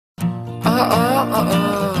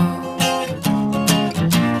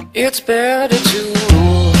It's better to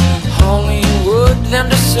rule Hollywood than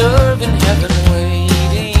to serve in heaven,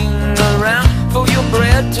 waiting around for your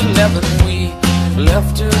bread to leaven. We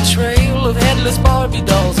left a trail of headless Barbie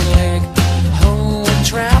dolls and egg-hole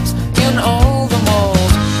traps in all the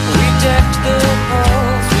malls. We decked the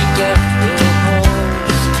halls, we decked the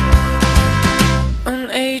halls. An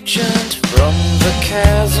agent from the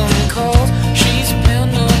chasm calls. She's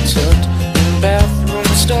penitent in bathroom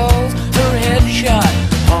stalls. Her headshot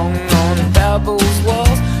hung on Babel's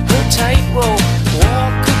walls. Her tightrope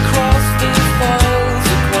walk across the falls,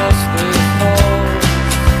 across the falls.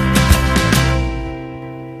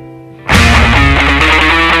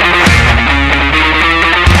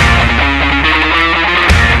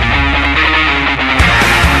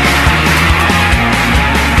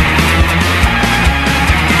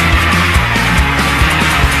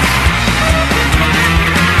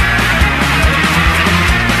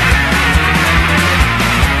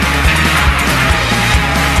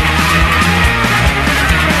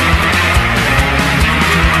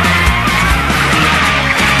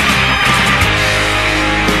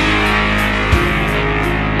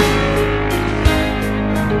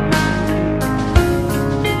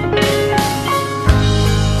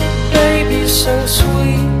 So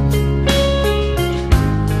sweet,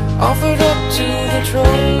 offered up to the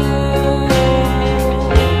throne.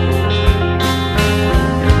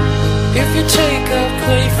 If you take out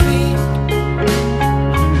clay feet,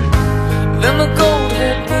 then the gold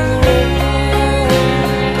head will roll.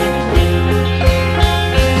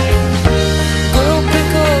 Girl,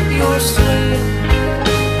 pick up your slate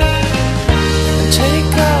and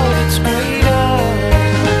take out its great eye,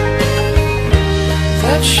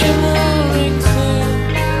 that shimmering thing.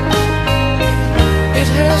 It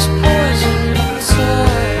has poison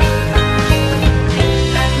inside.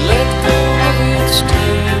 Let go of its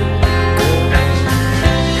tail,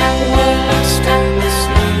 while it still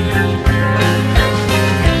asleep.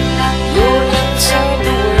 You're inside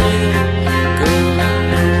the way, girl, in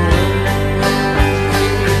the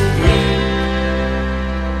way.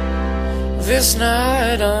 This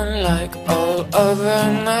night, unlike all other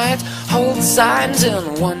nights, holds signs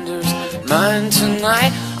and wonders. Mine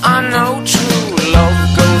tonight, I know true love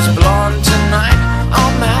goes blonde tonight.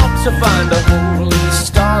 I'm out to find a holy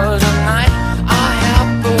star tonight. I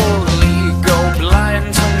happily go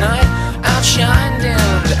blind tonight, outshined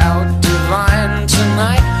and out divine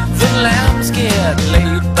tonight. The lambs get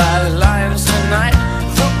laid by lions tonight.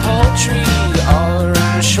 The poultry are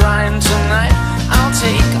enshrined tonight. I'll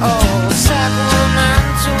take all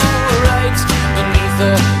sacramental rites beneath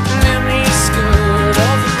the mini-skirt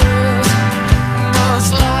of Christmas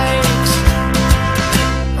lights.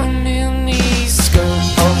 A mini-skirt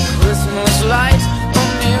of Christmas lights. A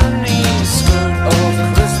mini-skirt of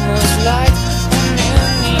Christmas lights. A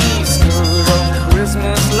mini-skirt of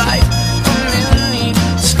Christmas lights. A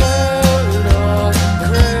mini-skirt of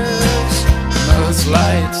Christmas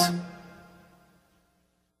lights.